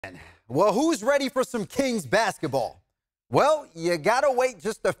Well, who's ready for some Kings basketball? Well, you gotta wait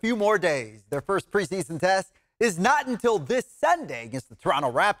just a few more days. Their first preseason test is not until this Sunday against the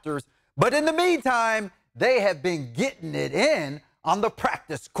Toronto Raptors. But in the meantime, they have been getting it in on the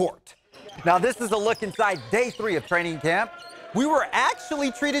practice court. Now, this is a look inside day 3 of training camp. We were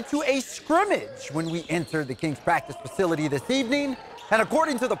actually treated to a scrimmage when we entered the Kings practice facility this evening. And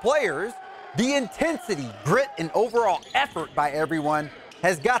according to the players, the intensity, grit, and overall effort by everyone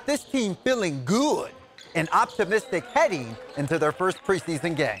has got this team feeling good and optimistic heading into their first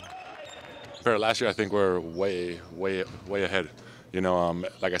preseason game. For last year, I think we're way ahead. You know,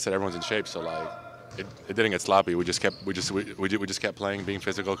 like I said, everyone's in shape, so like it didn't get sloppy. We just kept playing, being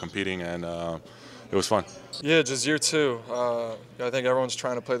physical, competing, and it was fun. Yeah, just year 2. I think everyone's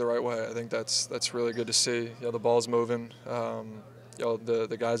trying to play the right way. I think that's really good to see. You know, the ball's moving. You know,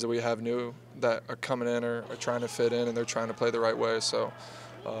 the guys that we have new that are coming in are trying to fit in, and they're trying to play the right way. So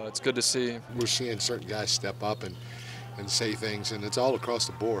it's good to see. We're seeing certain guys step up and say things, and it's all across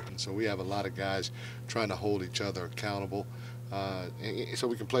the board. And so we have a lot of guys trying to hold each other accountable so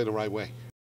we can play the right way.